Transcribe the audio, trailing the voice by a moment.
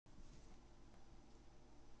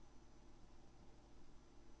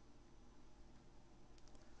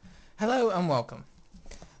Hello and welcome.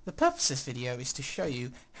 The purpose of this video is to show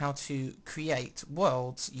you how to create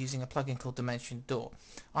worlds using a plugin called DimensionDoor.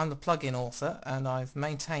 I'm the plugin author and I've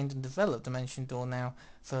maintained and developed DimensionDoor now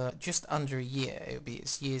for just under a year. It'll be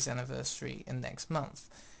its year's anniversary in next month.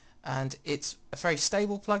 And it's a very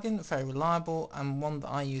stable plugin, very reliable, and one that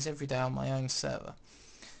I use every day on my own server.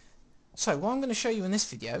 So what I'm going to show you in this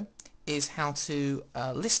video is how to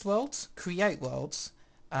list worlds, create worlds,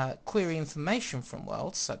 query information from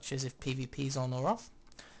worlds, such as if PvP is on or off,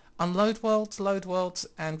 unload worlds, load worlds,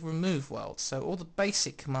 and remove worlds. So all the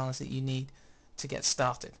basic commands that you need to get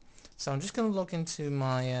started. So I'm just going to log into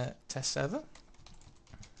my test server.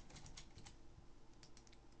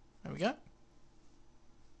 There we go.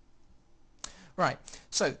 Right,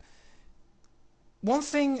 so one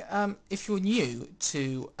thing, if you're new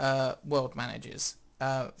to world managers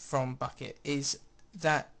from Bucket, is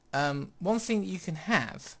that one thing that you can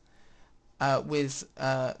have with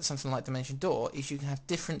something like DimensionDoor is you can have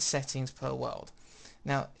different settings per world.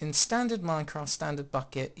 Now in standard Minecraft, standard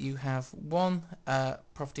Bucket, you have one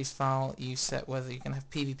properties file. You set whether you're going to have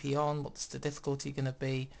PvP on, what's the difficulty going to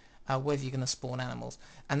be, whether you're going to spawn animals,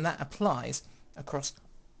 and that applies across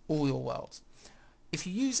all your worlds. If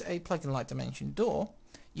you use a plugin like DimensionDoor,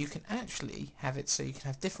 you can actually have it so you can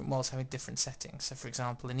have different worlds having different settings. So for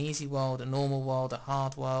example, an easy world, a normal world, a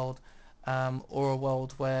hard world, or a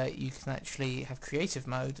world where you can actually have creative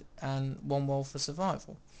mode and one world for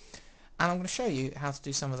survival. And I'm going to show you how to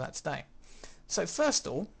do some of that today. So first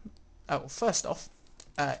off,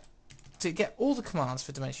 to get all the commands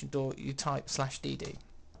for DimensionDoor, you type /dd.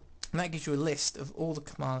 And that gives you a list of all the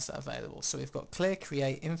commands that are available. So we've got clear,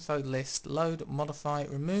 create, info, list, load, modify,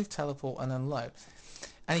 remove, teleport, and unload.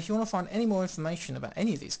 And if you want to find any more information about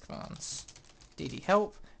any of these commands, dd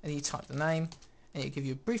help, and you type the name, and it'll give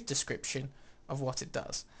you a brief description of what it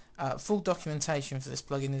does. Full documentation for this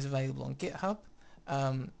plugin is available on GitHub,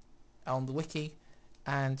 on the wiki,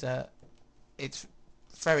 and it's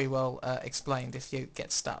very well explained if you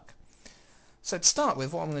get stuck. So to start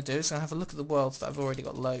with, what I'm going to do is I'm going to have a look at the worlds that I've already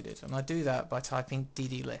got loaded, and I do that by typing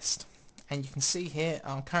dd list. And you can see here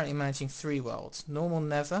I'm currently managing 3 worlds: normal,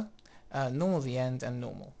 never, normal the end, and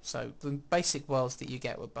normal. So the basic worlds that you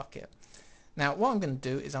get with Bucket. Now what I'm going to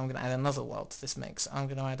do is I'm going to add another world to this mix. I'm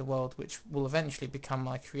going to add a world which will eventually become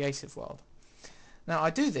my creative world. Now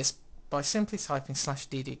I do this by simply typing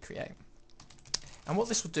 /dd create. And what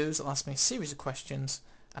this will do is it'll ask me a series of questions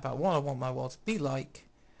about what I want my world to be like,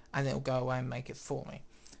 and it'll go away and make it for me.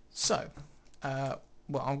 So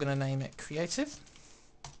well, I'm going to name it creative.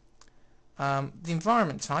 The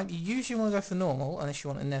environment type, you usually want to go for normal unless you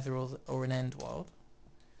want a nether or an end world.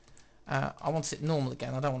 I want it normal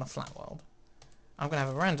again, I don't want a flat world. I'm going to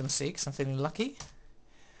have a random seed because I'm feeling lucky.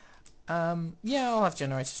 Yeah, I'll have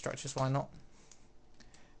generator structures, why not?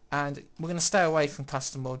 And we're going to stay away from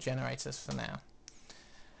custom world generators for now.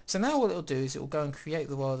 So now what it'll do is it will go and create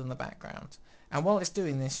the world in the background. And while it's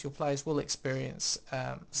doing this, your players will experience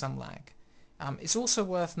some lag. It's also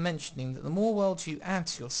worth mentioning that the more worlds you add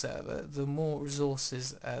to your server, the more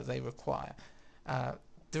resources they require.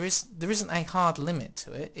 There isn't a hard limit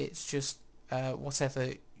to it, it's just whatever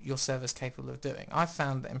your server is capable of doing. I've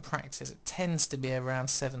found that in practice it tends to be around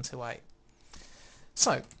 7 to 8.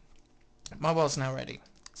 So, my world's now ready.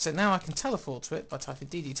 So now I can teleport to it by typing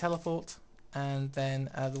dd teleport, and then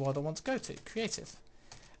the world I want to go to, creative.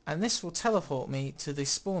 And this will teleport me to the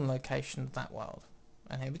spawn location of that world.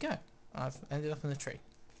 And here we go. I've ended up in the tree.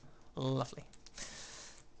 Lovely.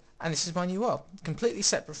 And this is my new world, completely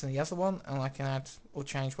separate from the other one, and I can add or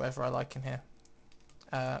change whatever I like in here.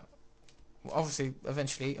 Well, obviously,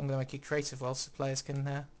 eventually, I'm going to make a creative world so players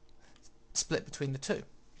can split between the two.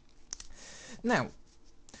 Now,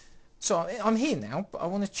 so I'm here now, but I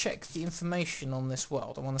want to check the information on this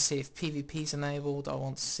world. I want to see if PvP is enabled. I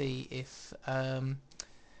want to see if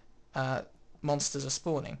monsters are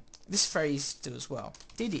spawning. This is very easy to do as well.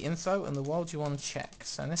 dd info and the world you want to check.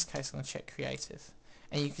 So in this case, I'm going to check creative.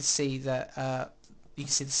 And you can see that you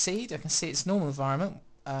can see the seed. I can see its normal environment,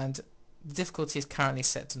 and the difficulty is currently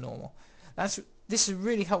set to normal. This is a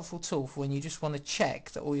really helpful tool for when you just want to check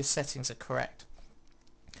that all your settings are correct.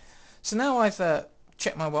 So now I've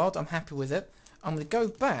checked my world, I'm happy with it. I'm going to go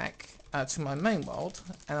back to my main world,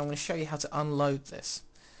 and I'm going to show you how to unload this.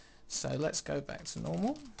 So let's go back to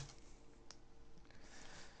normal.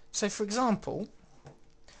 So for example,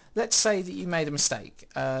 let's say that you made a mistake.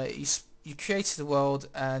 You created the world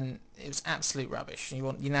and it was absolute rubbish,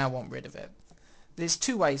 and you now want rid of it. There's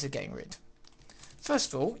 2 ways of getting rid.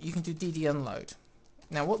 First of all, you can do dd unload.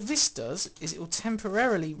 Now what this does is it will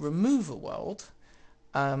temporarily remove a world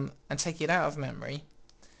and take it out of memory,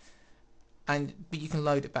 but you can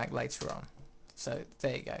load it back later on. So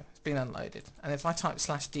there you go, it's been unloaded. And if I type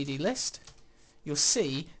 /ddlist, you'll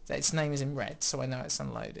see that its name is in red, so I know it's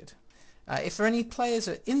unloaded. If there are any players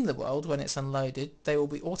are in the world when it's unloaded, they will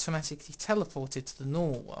be automatically teleported to the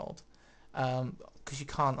normal world, because you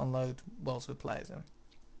can't unload worlds with players in.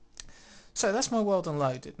 So that's my world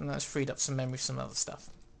unloaded, and that's freed up some memory for some other stuff.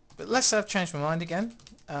 But let's say I've changed my mind again.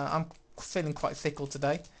 I'm feeling quite fickle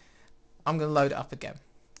today. I'm going to load it up again.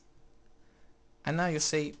 And now you'll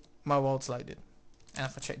see my world's loaded. And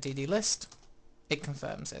if I check DD list, it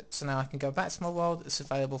confirms it. So now I can go back to my world. It's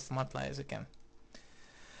available for my players again.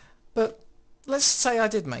 But let's say I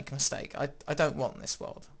did make a mistake. I don't want this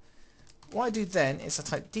world. What I do then is I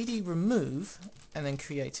type dd remove and then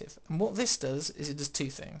creative. And what this does is it does two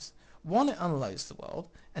things. One, it unloads the world,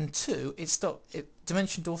 and two,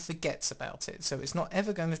 DimensionDoor forgets about it, so it's not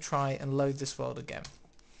ever going to try and load this world again.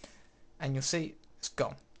 And you'll see it's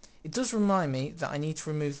gone. It does remind me that I need to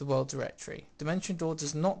remove the world directory. DimensionDoor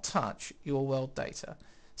does not touch your world data,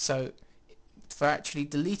 so for actually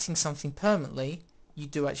deleting something permanently, you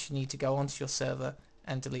do actually need to go onto your server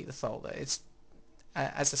and delete the folder. It's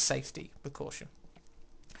as a safety precaution.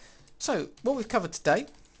 So what we've covered today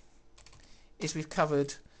is we've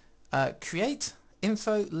covered create,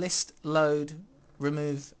 info, list, load,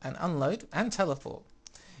 remove and unload, and teleport.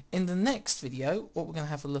 In the next video, what we're going to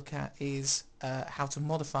have a look at is how to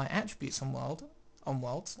modify attributes on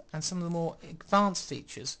worlds and some of the more advanced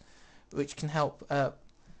features which can help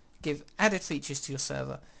give added features to your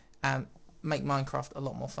server and make Minecraft a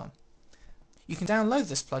lot more fun. You can download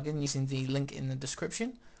this plugin using the link in the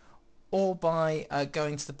description, or by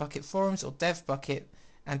going to the Bucket forums or Dev Bucket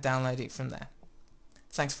and download it from there.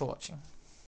 Thanks for watching.